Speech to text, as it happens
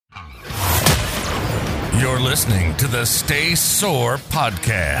You're listening to the Stay Sore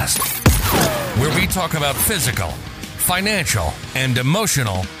podcast, where we talk about physical, financial, and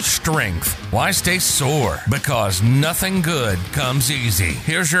emotional strength. Why stay sore? Because nothing good comes easy.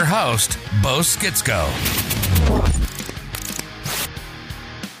 Here's your host, Bo Skitsko.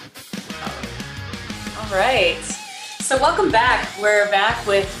 All right. So welcome back. We're back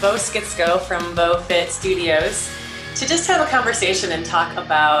with Bo Skitsko from BoFit Studios to just have a conversation and talk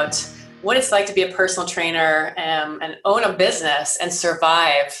about what it's like to be a personal trainer and own a business and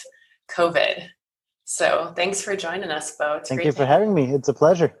survive COVID. So thanks for joining us, Bo. Thank you for having me. It's a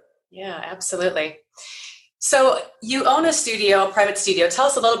pleasure. Yeah, absolutely. So you own a studio, a private studio. Tell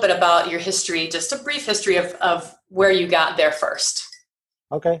us a little bit about your history, just a brief history of where you got there first.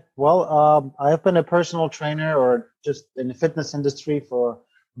 Okay. Well, I've been a personal trainer or just in the fitness industry for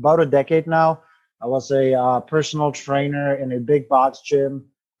about a decade now. I was a personal trainer in a big box gym,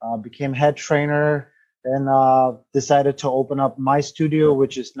 became head trainer, and decided to open up my studio,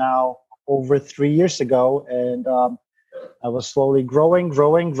 which is now over 3 years ago. And I was slowly growing,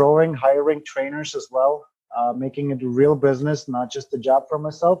 hiring trainers as well, making it a real business, not just a job for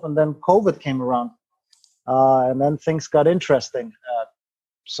myself. And then COVID came around, and then things got interesting.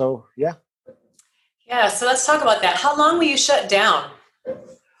 So, yeah. Yeah, so let's talk about that. How long were you shut down?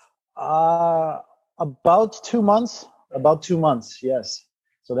 About 2 months. About 2 months, yes.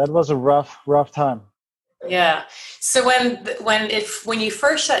 So that was a rough time. Yeah. So when you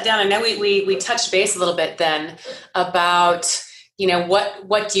first shut down, I know we touched base a little bit then about,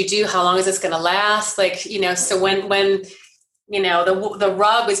 what do you do? How long is this going to last? So when the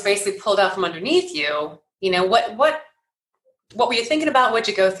rug was basically pulled out from underneath you, what were you thinking about? What'd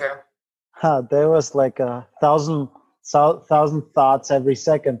you go through? There was like 1,000 thoughts every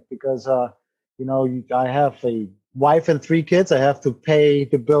second because, I have a wife and 3 kids. I have to pay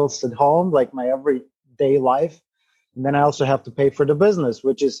the bills at home, like my everyday life. And then I also have to pay for the business,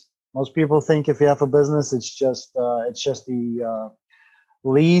 which is, most people think if you have a business, it's just the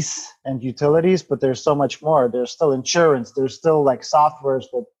lease and utilities, but there's so much more. There's still insurance. There's still like softwares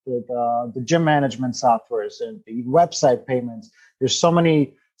that the gym management softwares and the website payments. There's so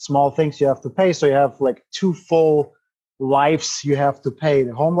many small things you have to pay. So you have like 2 full lives you have to pay,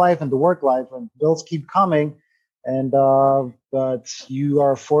 the home life and the work life, and bills keep coming. And but you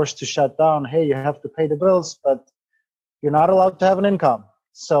are forced to shut down. Hey, you have to pay the bills, but you're not allowed to have an income.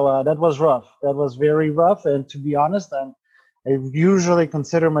 So that was rough. That was very rough. And to be honest, I usually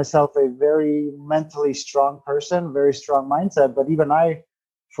consider myself a very mentally strong person, very strong mindset. But even I,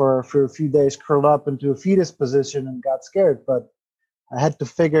 for a few days, curled up into a fetus position and got scared. But I had to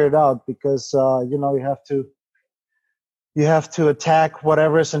figure it out because you have to attack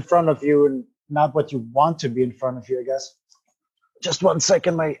whatever is in front of you and not what you want to be in front of you, I guess. Just 1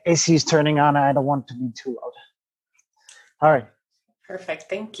 second, my AC is turning on. I don't want to be too loud. All right. Perfect.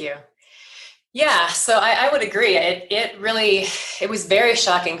 Thank you. Yeah, so I would agree. It was very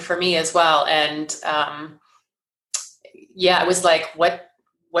shocking for me as well. And it was like,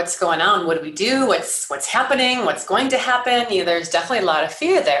 what's going on? What do we do? What's happening? What's going to happen? There's definitely a lot of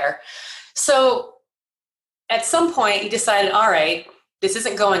fear there. So at some point you decided, all right, this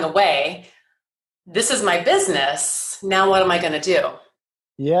isn't going away. This is my business. Now what am I going to do?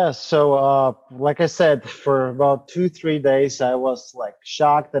 Yeah. So, like I said, for about 2-3 days, I was like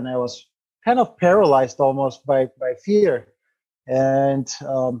shocked and I was kind of paralyzed almost by fear. And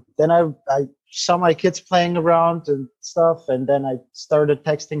then I saw my kids playing around and stuff. And then I started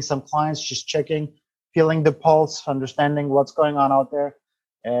texting some clients, just checking, feeling the pulse, understanding what's going on out there.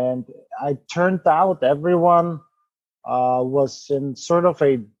 And I turned out everyone was in sort of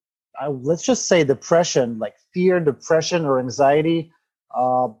let's just say depression, like fear, depression, or anxiety,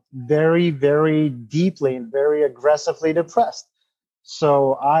 very, very deeply and very aggressively depressed.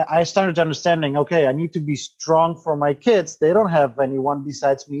 So I started understanding, okay, I need to be strong for my kids. They don't have anyone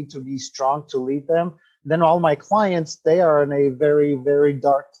besides me to be strong to lead them. Then all my clients, they are in a very, very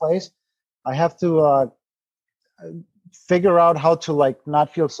dark place. I have to figure out how to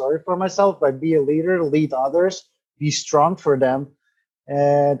not feel sorry for myself, but be a leader, lead others, be strong for them.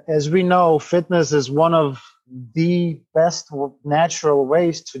 And as we know, fitness is one of the best natural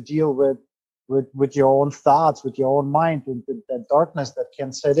ways to deal with your own thoughts, with your own mind, and that darkness that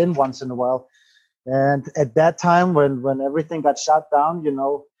can set in once in a while. And at that time, when everything got shut down,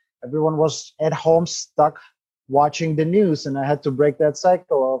 everyone was at home stuck watching the news, and I had to break that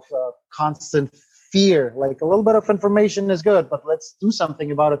cycle of constant fear. Like, a little bit of information is good, but let's do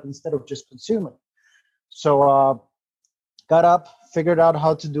something about it instead of just consume it. So got up, figured out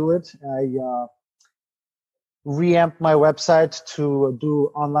how to do it. I reamped my website to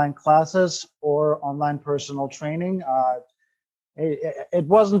do online classes, or online personal training. It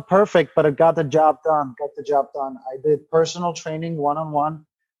wasn't perfect, but it got the job done. I did personal training one-on-one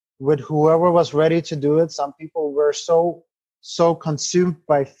with whoever was ready to do it. Some people were so consumed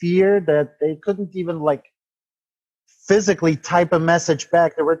by fear that they couldn't even like physically type a message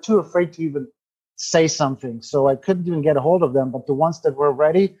back. They were too afraid to even say something. So I couldn't even get a hold of them. But the ones that were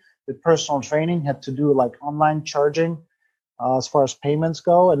ready, the personal training, had to do like online charging as far as payments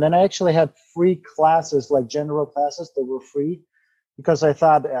go. And then I actually had free classes, like general classes that were free, because I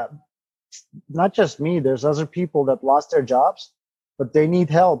thought not just me, there's other people that lost their jobs, but they need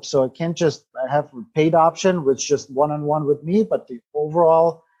help. So I can't just have a paid option, which just one-on-one with me, but the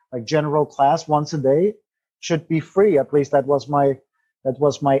overall like general class once a day should be free. At least that was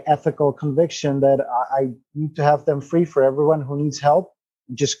my ethical conviction, that I need to have them free for everyone who needs help.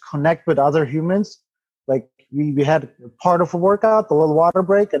 Just connect with other humans. Like we had part of a workout, the little water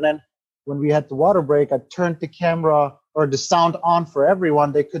break, and then when we had the water break, I turned the camera or the sound on for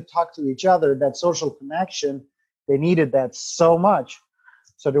everyone. They could talk to each other. That social connection, they needed that so much.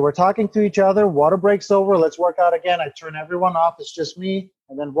 So they were talking to each other. Water break's over. Let's work out again. I turn everyone off. It's just me.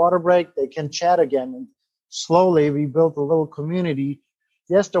 And then water break, they can chat again. And slowly we built a little community.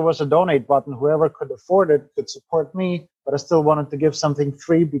 Yes, there was a donate button. Whoever could afford it could support me, but I still wanted to give something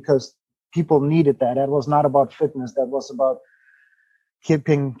free because people needed that. That was not about fitness. That was about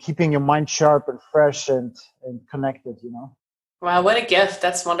keeping your mind sharp and fresh and connected, you know. Wow, what a gift.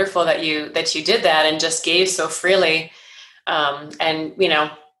 That's wonderful that you did that and just gave so freely. And, you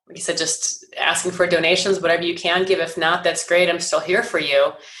know, like you said, just asking for donations, whatever you can give. If not, that's great. I'm still here for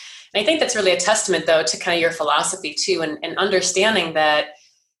you. And I think that's really a testament, though, to kind of your philosophy, too, and understanding that,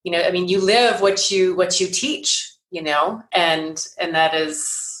 you know, I mean, you live what you teach, you know, and that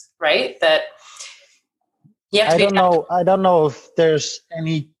is right. That you have to I don't know if there's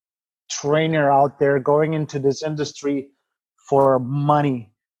any trainer out there going into this industry for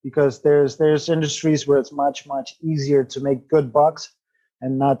money, because there's industries where it's much easier to make good bucks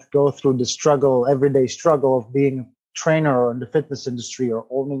and not go through the everyday struggle of being a trainer or in the fitness industry or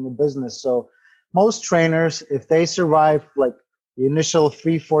owning a business. So most trainers, if they survive like the initial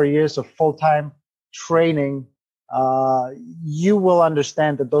 3-4 years of full-time training, you will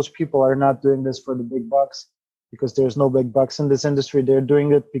understand that those people are not doing this for the big bucks, because there's no big bucks in this industry. They're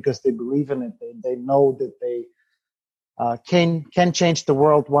doing it because they believe in it. They know that they can change the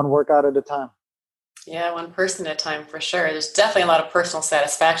world one workout at a time. Yeah, one person at a time, for sure. There's definitely a lot of personal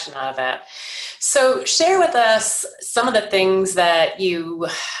satisfaction out of that. So share with us some of the things that you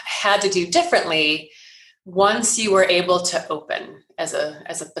had to do differently once you were able to open as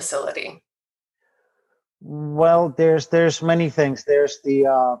a facility. Well, there's many things. There's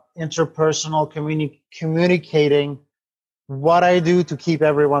the interpersonal communicating what I do to keep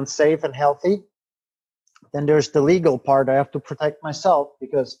everyone safe and healthy. Then there's the legal part. I have to protect myself,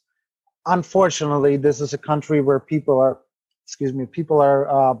 because unfortunately, this is a country where people are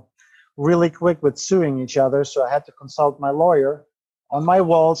really quick with suing each other. So I had to consult my lawyer. On my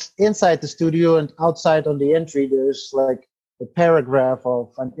walls, inside the studio and outside on the entry, there's like a paragraph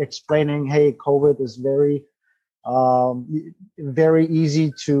of explaining, hey, COVID is very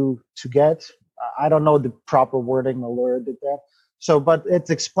easy to get. I don't know the proper wording. The lawyer did that. So, but it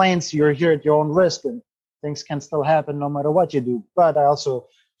explains you're here at your own risk and things can still happen no matter what you do. But I also,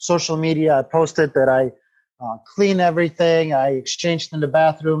 social media, I posted that I clean everything. I exchanged in the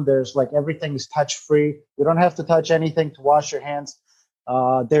bathroom. There's like everything is touch free. You don't have to touch anything to wash your hands.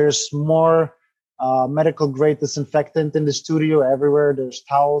 There's more medical grade disinfectant in the studio everywhere. There's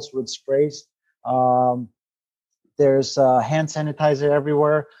towels with sprays. There's hand sanitizer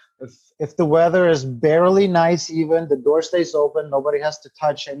everywhere. If the weather is barely nice, even the door stays open. Nobody has to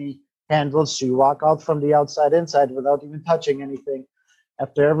touch any handles. So you walk out from the outside inside without even touching anything.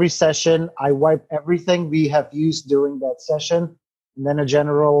 After every session, I wipe everything we have used during that session, and then a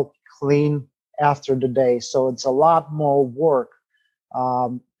general clean after the day. So it's a lot more work.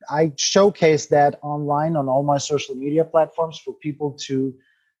 I showcase that online on all my social media platforms for people to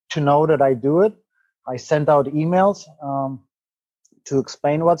know that I do it. I send out emails to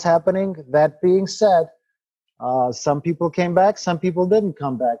explain what's happening. That being said, some people came back, some people didn't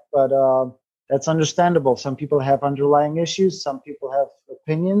come back, but that's understandable. Some people have underlying issues, some people have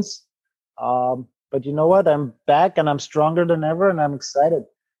opinions. But you know what? I'm back and I'm stronger than ever, and I'm excited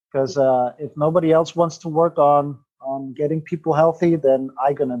because if nobody else wants to work on getting people healthy, then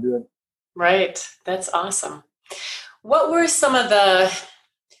I'm gonna do it. Right. That's awesome. What were some of the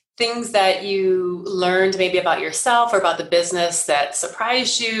things that you learned maybe about yourself or about the business that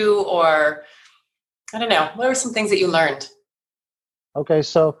surprised you, or I don't know, what were some things that you learned? Okay,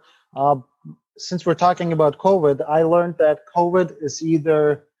 so since we're talking about COVID, I learned that COVID is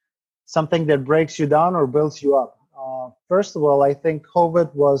either something that breaks you down or builds you up. First of all, I think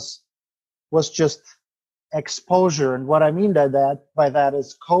COVID was just exposure, and what I mean by that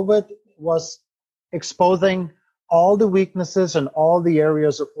is COVID was exposing all the weaknesses in all the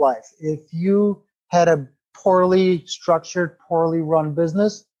areas of life. If you had a poorly structured, poorly run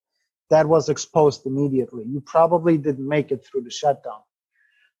business, that was exposed immediately. You probably didn't make it through the shutdown.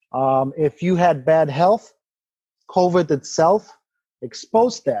 If you had bad health, COVID itself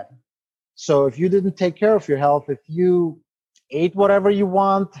exposed that. So if you didn't take care of your health, if you ate whatever you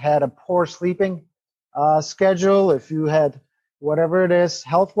want, had a poor sleeping schedule, if you had whatever it is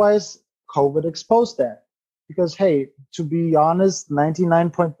health-wise, COVID exposed that. Because, hey, to be honest,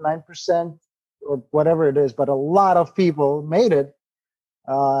 99.9% or whatever it is, but a lot of people made it.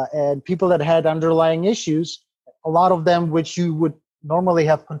 And people that had underlying issues, a lot of them which you would normally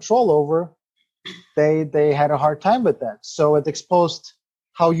have control over, they had a hard time with that. So it exposed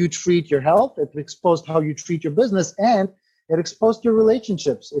how you treat your health, it exposed how you treat your business, and it exposed your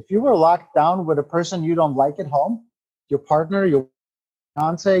relationships. If you were locked down with a person you don't like at home, your partner, your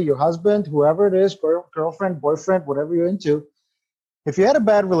fiance, your husband, whoever it is, girlfriend, boyfriend, whatever you're into, if you had a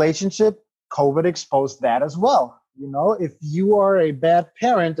bad relationship, COVID exposed that as well. You know, if you are a bad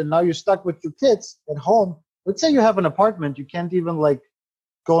parent and now you're stuck with your kids at home, let's say you have an apartment, you can't even like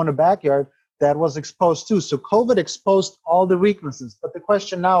go in the backyard, that was exposed too. So COVID exposed all the weaknesses. But the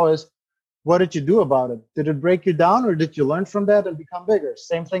question now is, what did you do about it? Did it break you down, or did you learn from that and become bigger?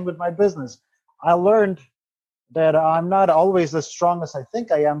 Same thing with my business. I learned that I'm not always as strong as I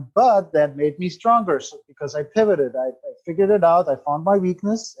think I am, but that made me stronger. So because I pivoted, I figured it out, I found my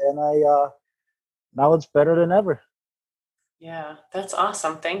weakness, and now it's better than ever. Yeah, that's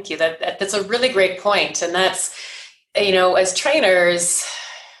awesome. Thank you. That's a really great point. And that's, you know, as trainers,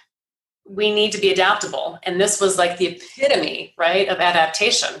 we need to be adaptable. And this was like the epitome, right, of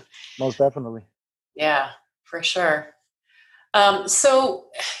adaptation. Most definitely. Yeah, for sure. So,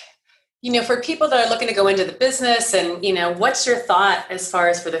 you know, for people that are looking to go into the business and, you know, what's your thought as far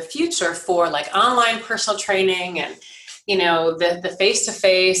as for the future for like online personal training and, you know, the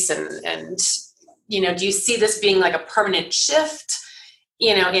face-to-face and, you know, do you see this being like a permanent shift,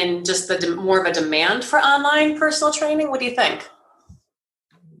 you know, in just more of a demand for online personal training? What do you think?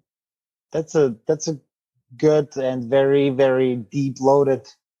 That's a good and very, very deep loaded,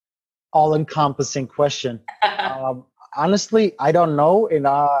 all-encompassing question. Honestly, I don't know, and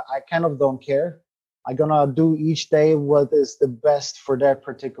I kind of don't care. I'm gonna do each day what is the best for that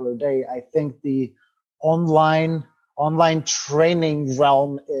particular day. I think the online training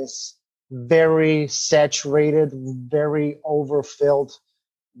realm is very saturated, very overfilled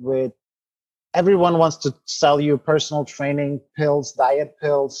with everyone wants to sell you personal training pills, diet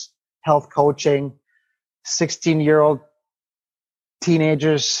pills, health coaching, 16-year-old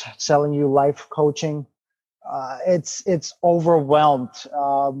teenagers selling you life coaching. It's overwhelmed.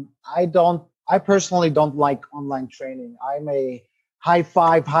 I personally don't like online training. I'm a high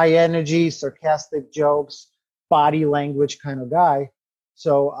five, high energy, sarcastic jokes, body language kind of guy.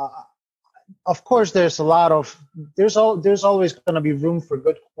 So, of course, there's always going to be room for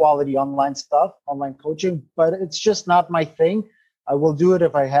good quality online stuff, online coaching, but it's just not my thing. I will do it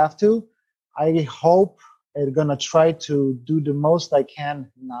if I have to. I hope I'm going to try to do the most I can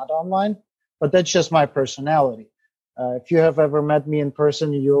not online, but that's just my personality. If you have ever met me in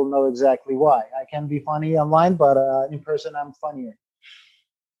person, you'll know exactly why. I can be funny online, but in person, I'm funnier.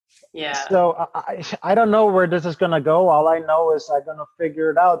 Yeah. So I don't know where this is going to go. All I know is I'm going to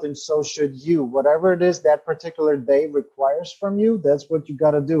figure it out, and so should you. Whatever it is that particular day requires from you, that's what you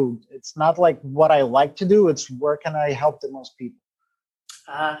got to do. It's not like what I like to do. It's where can I help the most people.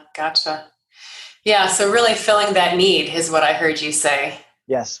 Gotcha. Yeah, so really filling that need is what I heard you say.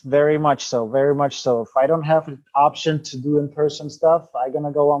 Yes, very much so, very much so. If I don't have an option to do in-person stuff, I'm going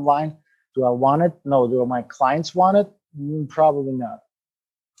to go online. Do I want it? No. Do my clients want it? Probably not.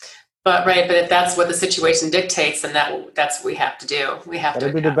 But if that's what the situation dictates, then that's what we have to do. We have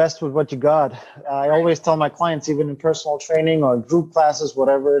to do the best with what you got. I always tell my clients, even in personal training or group classes,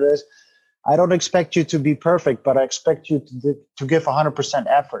 whatever it is, I don't expect you to be perfect, but I expect you to give 100%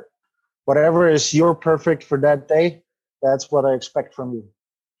 effort. Whatever is your perfect for that day, that's what I expect from you.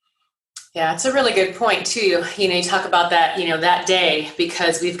 Yeah, it's a really good point too. You know, you talk about that, you know, that day,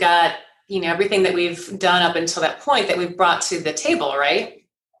 because we've got, you know, everything that we've done up until that point that we've brought to the table, right?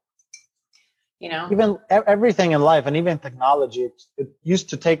 You know, even everything in life and even technology, it used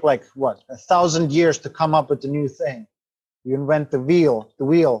to take like 1,000 years to come up with a new thing. You invent the wheel,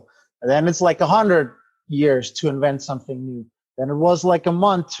 and then it's like 100 years to invent something new. Then it was like a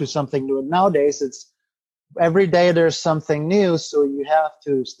month to something new. And nowadays, it's every day there's something new. So you have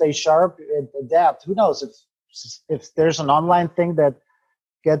to stay sharp and adapt. Who knows if there's an online thing that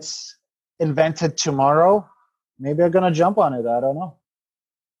gets invented tomorrow, maybe I'm going to jump on it. I don't know.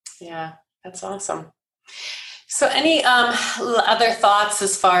 Yeah, that's awesome. So any other thoughts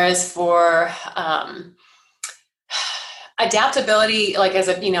as far as for adaptability, like as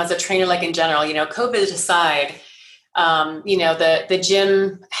a trainer, like in general, COVID aside, the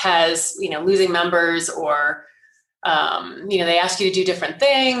gym has, losing members or, they ask you to do different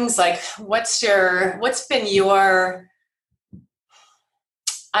things. Like what's been your,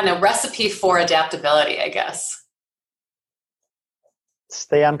 I don't know, recipe for adaptability, I guess?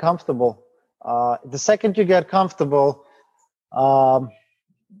 Stay uncomfortable. The second you get comfortable,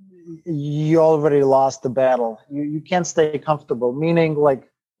 you already lost the battle. You can't stay comfortable, meaning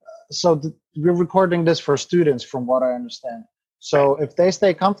we're recording this for students from what I understand. So if they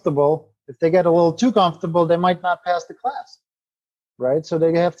stay comfortable, if they get a little too comfortable, they might not pass the class, right? So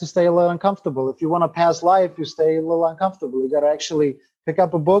they have to stay a little uncomfortable. If you want to pass life, you stay a little uncomfortable. You got to actually pick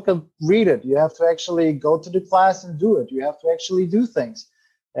up a book and read it. You have to actually go to the class and do it. You have to actually do things.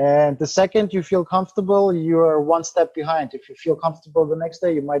 And the second you feel comfortable, you're one step behind. If you feel comfortable the next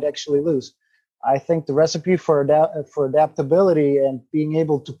day, you might actually lose. I think the recipe for adaptability and being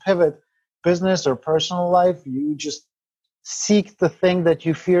able to pivot business or personal life, you just seek the thing that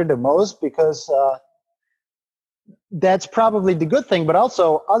you fear the most, because that's probably the good thing, but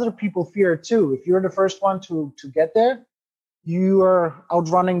also other people fear it too. If you're the first one to get there, you are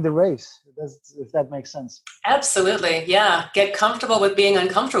outrunning the race, if that makes sense. Absolutely. Yeah. Get comfortable with being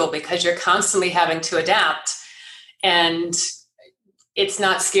uncomfortable, because you're constantly having to adapt. And it's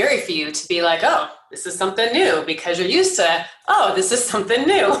not scary for you to be like, oh, this is something new, because you're used to, oh, this is something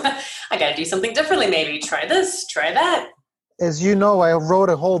new. I got to do something differently. Maybe try this, try that. As you know, I wrote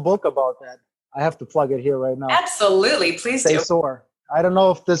a whole book about that. I have to plug it here right now. Absolutely. Please do. Stay Sore. I don't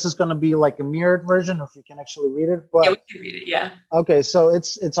know if this is going to be like a mirrored version, or if you can actually read it. But yeah, we can read it. Yeah. Okay, so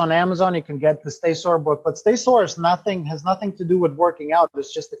it's on Amazon. You can get the Stay Sore book, but Stay Sore has nothing to do with working out.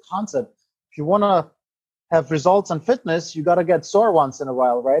 It's just a concept. If you want to have results in fitness, you got to get sore once in a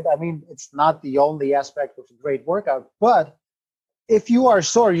while, right? I mean, it's not the only aspect of a great workout, but if you are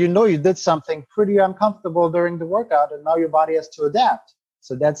sore, you did something pretty uncomfortable during the workout, and now your body has to adapt.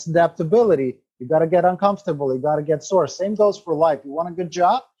 So that's adaptability. You got to get uncomfortable. You got to get sore. Same goes for life. You want a good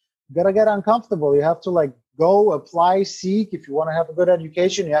job, you got to get uncomfortable. You have to go apply, seek. If you want to have a good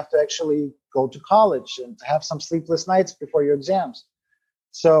education, you have to actually go to college and have some sleepless nights before your exams.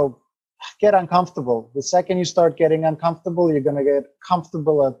 So get uncomfortable. The second you start getting uncomfortable, you're going to get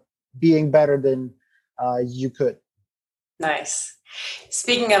comfortable at being better than you could. Nice.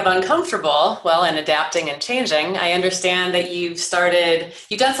 Speaking of uncomfortable, and adapting and changing, I understand that you've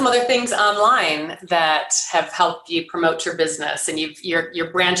done some other things online that have helped you promote your business, and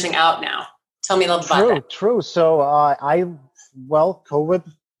you're branching out now. Tell me a little about that. True. So COVID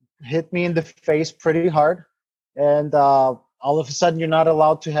hit me in the face pretty hard, and all of a sudden you're not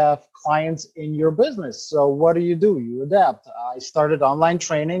allowed to have clients in your business. So what do? You adapt. I started online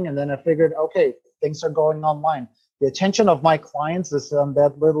training, and then I figured, okay, things are going online. The attention of my clients is on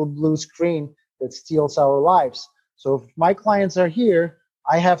that little blue screen that steals our lives. So if my clients are here,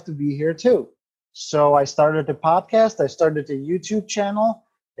 I have to be here too. So I started a podcast. I started a YouTube channel.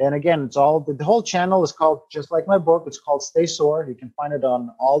 And again, the whole channel is called, just like my book, it's called Stay Sore. You can find it on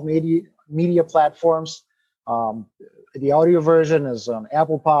all media platforms. The audio version is on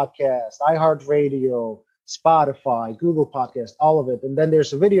Apple Podcasts, iHeartRadio, Spotify, Google Podcast, all of it. And then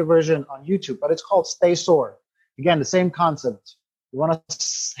there's a video version on YouTube, but it's called Stay Sore. Again, the same concept. You want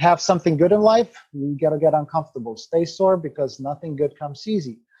to have something good in life, you got to get uncomfortable. Stay sore, because nothing good comes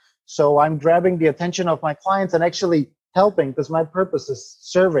easy. So I'm grabbing the attention of my clients and actually helping, because my purpose is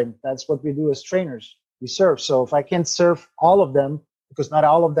serving. That's what we do as trainers. We serve. So if I can't serve all of them, because not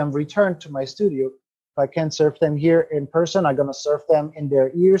all of them return to my studio, if I can't serve them here in person, I'm going to serve them in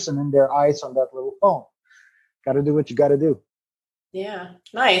their ears and in their eyes on that little phone. Got to do what you got to do. Yeah,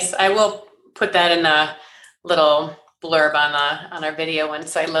 nice. I will put that in a little blurb on our video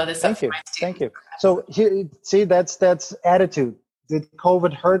once I load this up. Thank you. So see, that's attitude. Did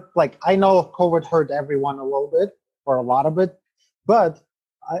COVID hurt? I know COVID hurt everyone a little bit, or a lot of it, but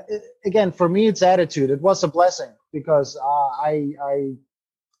again, for me, it's attitude. It was a blessing, because I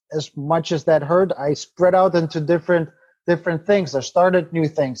as much as that hurt, I spread out into different things. I started new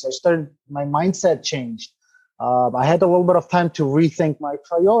things. My mindset changed. I had a little bit of time to rethink my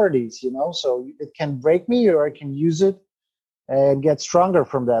priorities, so it can break me, or I can use it and get stronger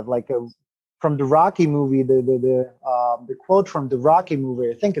from that. from the Rocky movie, the quote from the Rocky movie.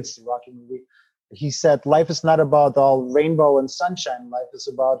 I think it's the Rocky movie. He said, "Life is not about all rainbow and sunshine. Life is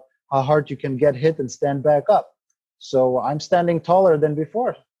about how hard you can get hit and stand back up." So I'm standing taller than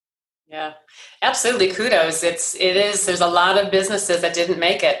before. Yeah, absolutely. Kudos. There's a lot of businesses that didn't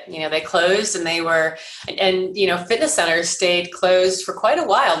make it. They closed and fitness centers stayed closed for quite a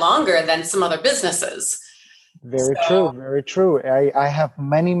while, longer than some other businesses. Very true. Very true. I have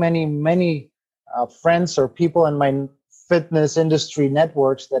many friends or people in my fitness industry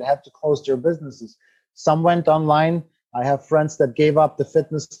networks that had to close their businesses. Some went online. I have friends that gave up the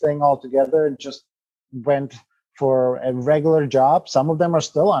fitness thing altogether and just went for a regular job. Some of them are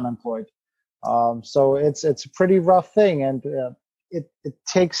still unemployed. So it's a pretty rough thing, and it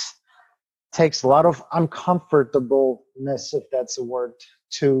takes a lot of uncomfortableness, if that's a word,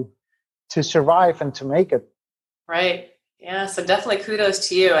 to survive and to make it. Right. Yeah. So definitely kudos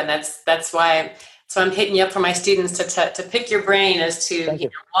to you, and that's why. So I'm hitting you up for my students to pick your brain as to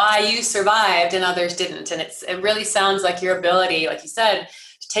why you survived and others didn't. And it really sounds like your ability, like you said,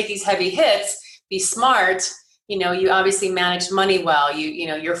 to take these heavy hits, be smart. You obviously manage money well.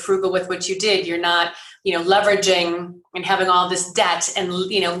 You're frugal with what you did. You're not, leveraging and having all this debt and,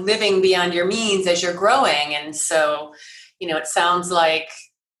 living beyond your means as you're growing. And so, it sounds like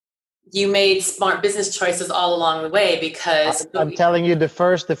you made smart business choices all along the way, because I'm telling you, the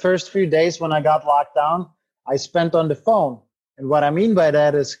first few days when I got locked down, I spent on the phone. And what I mean by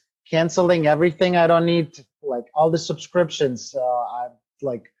that is canceling everything I don't need, like all the subscriptions,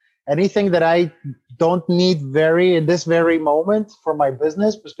 anything that I don't need in this very moment for my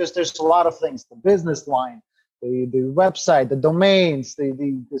business, because there's a lot of things: the business line, the website, the domains,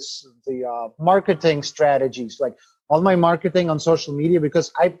 the marketing strategies, like all my marketing on social media, because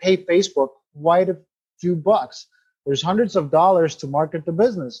I pay Facebook quite a few bucks. There's hundreds of dollars to market the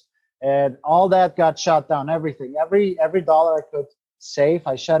business, and all that got shut down. Everything, every dollar I could save,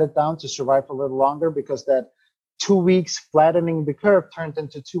 I shut it down to survive a little longer, because that 2 weeks flattening the curve turned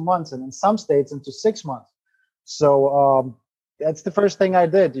into 2 months, and in some states into 6 months. So that's the first thing I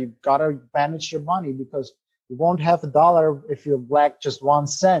did. You got to manage your money, because you won't have a dollar if you lack just 1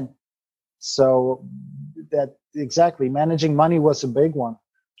 cent. So that exactly, managing money was a big one.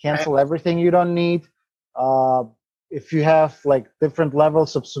 Cancel everything you don't need. If you have like different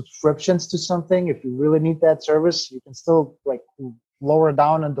levels of subscriptions to something, if you really need that service, you can still like lower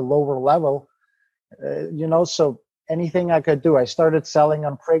down on the lower level. So anything I could do. I started selling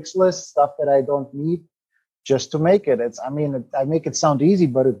on Craigslist stuff that I don't need, just to make it. I make it sound easy,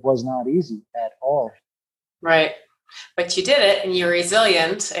 but it was not easy at all. Right. But you did it, and you're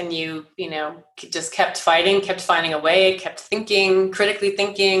resilient, and you just kept fighting, kept finding a way, kept critically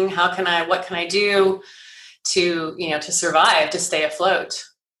thinking, what can I do to survive, to stay afloat?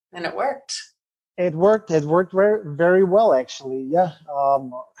 And it worked. It worked very, very well, actually. Yeah.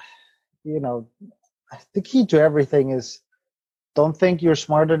 The key to everything is don't think you're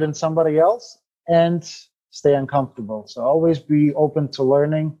smarter than somebody else, and stay uncomfortable. So always be open to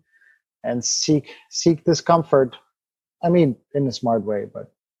learning and seek discomfort. In a smart way,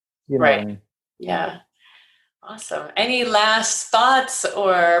 but you know right. what I mean. Yeah. Awesome. Any last thoughts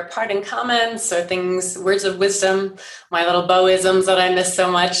or parting comments or words of wisdom, my little Boisms that I miss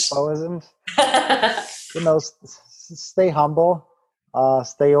so much? Boisms? Stay humble,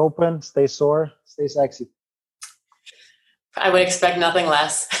 stay open, stay sore, stay sexy. I would expect nothing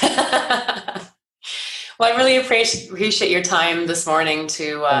less. Well, I really appreciate your time this morning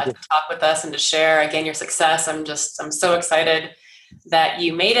to talk with us and to share again your success. I'm so excited that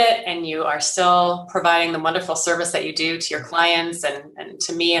you made it, and you are still providing the wonderful service that you do to your clients and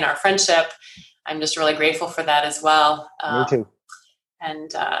to me and our friendship. I'm just really grateful for that as well. Me too.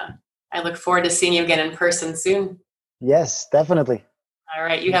 And I look forward to seeing you again in person soon. Yes, definitely. All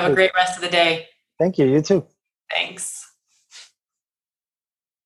right. You have a great rest of the day. Thank you. You too. Thanks.